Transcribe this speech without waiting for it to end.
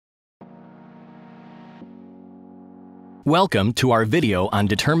Welcome to our video on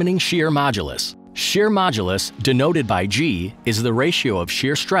determining shear modulus. Shear modulus, denoted by G, is the ratio of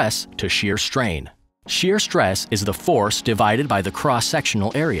shear stress to shear strain. Shear stress is the force divided by the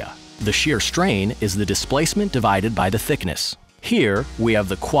cross-sectional area. The shear strain is the displacement divided by the thickness. Here, we have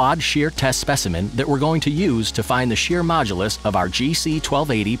the quad shear test specimen that we're going to use to find the shear modulus of our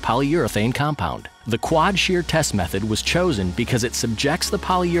GC1280 polyurethane compound. The quad shear test method was chosen because it subjects the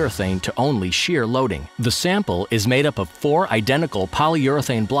polyurethane to only shear loading. The sample is made up of 4 identical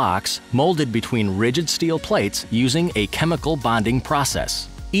polyurethane blocks molded between rigid steel plates using a chemical bonding process.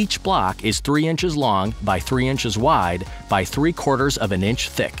 Each block is 3 inches long by 3 inches wide by 3/4 of an inch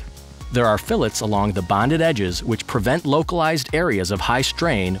thick. There are fillets along the bonded edges which prevent localized areas of high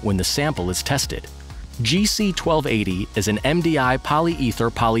strain when the sample is tested. GC1280 is an MDI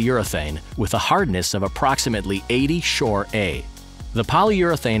polyether polyurethane with a hardness of approximately 80 Shor A. The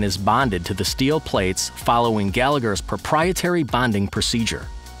polyurethane is bonded to the steel plates following Gallagher's proprietary bonding procedure.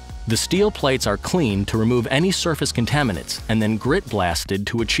 The steel plates are cleaned to remove any surface contaminants and then grit blasted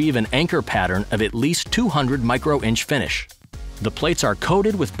to achieve an anchor pattern of at least 200 micro-inch finish. The plates are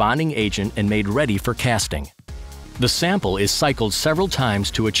coated with bonding agent and made ready for casting. The sample is cycled several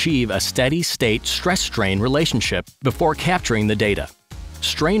times to achieve a steady-state stress-strain relationship before capturing the data.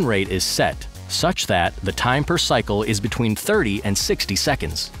 Strain rate is set such that the time per cycle is between 30 and 60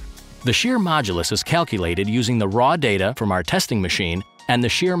 seconds. The shear modulus is calculated using the raw data from our testing machine and the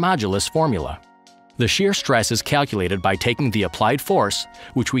shear modulus formula. The shear stress is calculated by taking the applied force,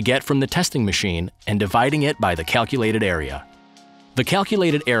 which we get from the testing machine, and dividing it by the calculated area. The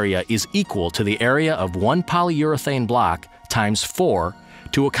calculated area is equal to the area of 1 polyurethane block times 4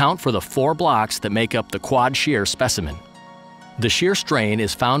 to account for the 4 blocks that make up the quad shear specimen. The shear strain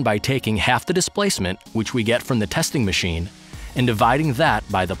is found by taking half the displacement, which we get from the testing machine, and dividing that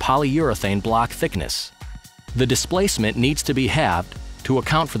by the polyurethane block thickness. The displacement needs to be halved to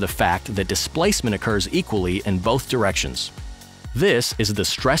account for the fact that displacement occurs equally in both directions. This is the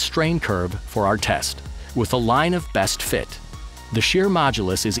stress-strain curve for our test, with a line of best fit. The shear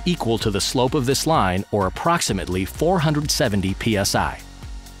modulus is equal to the slope of this line, or approximately 470 psi.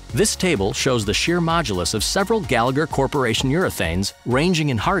 This table shows the shear modulus of several Gallagher Corporation urethanes ranging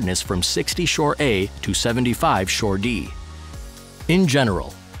in hardness from 60 Shor A to 75 Shor D. In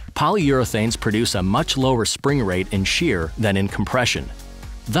general, polyurethanes produce a much lower spring rate in shear than in compression.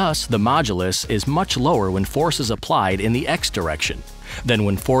 Thus, the modulus is much lower when force is applied in the X direction than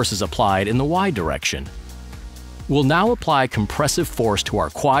when force is applied in the Y direction. We'll now apply compressive force to our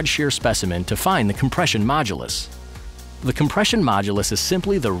quad shear specimen to find the compression modulus. The compression modulus is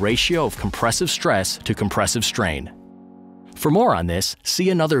simply the ratio of compressive stress to compressive strain. For more on this, see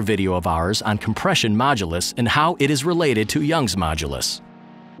another video of ours on compression modulus and how it is related to Young's modulus.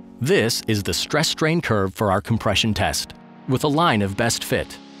 This is the stress-strain curve for our compression test, with a line of best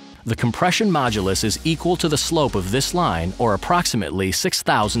fit. The compression modulus is equal to the slope of this line, or approximately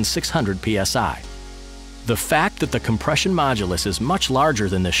 6,600 psi. The fact that the compression modulus is much larger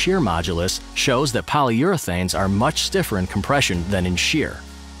than the shear modulus shows that polyurethanes are much stiffer in compression than in shear.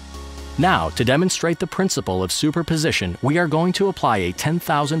 Now, to demonstrate the principle of superposition, we are going to apply a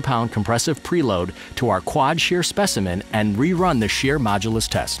 10,000-pound compressive preload to our quad shear specimen and rerun the shear modulus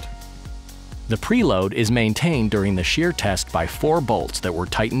test. The preload is maintained during the shear test by 4 bolts that were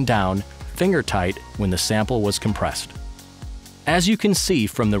tightened down, finger tight, when the sample was compressed. As you can see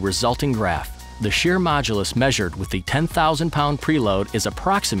from the resulting graph, the shear modulus measured with the 10,000-pound preload is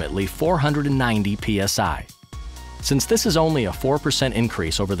approximately 490 psi. Since this is only a 4%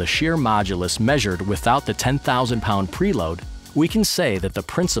 increase over the shear modulus measured without the 10,000-pound preload, we can say that the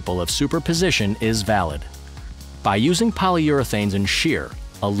principle of superposition is valid. By using polyurethanes in shear,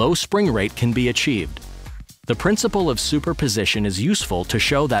 a low spring rate can be achieved. The principle of superposition is useful to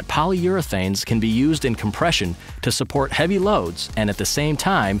show that polyurethanes can be used in compression to support heavy loads and at the same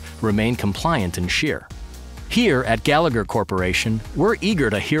time remain compliant in shear. Here at Gallagher Corporation, we're eager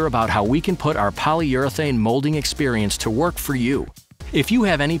to hear about how we can put our polyurethane molding experience to work for you. If you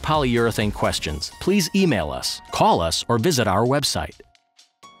have any polyurethane questions, please email us, call us, or visit our website.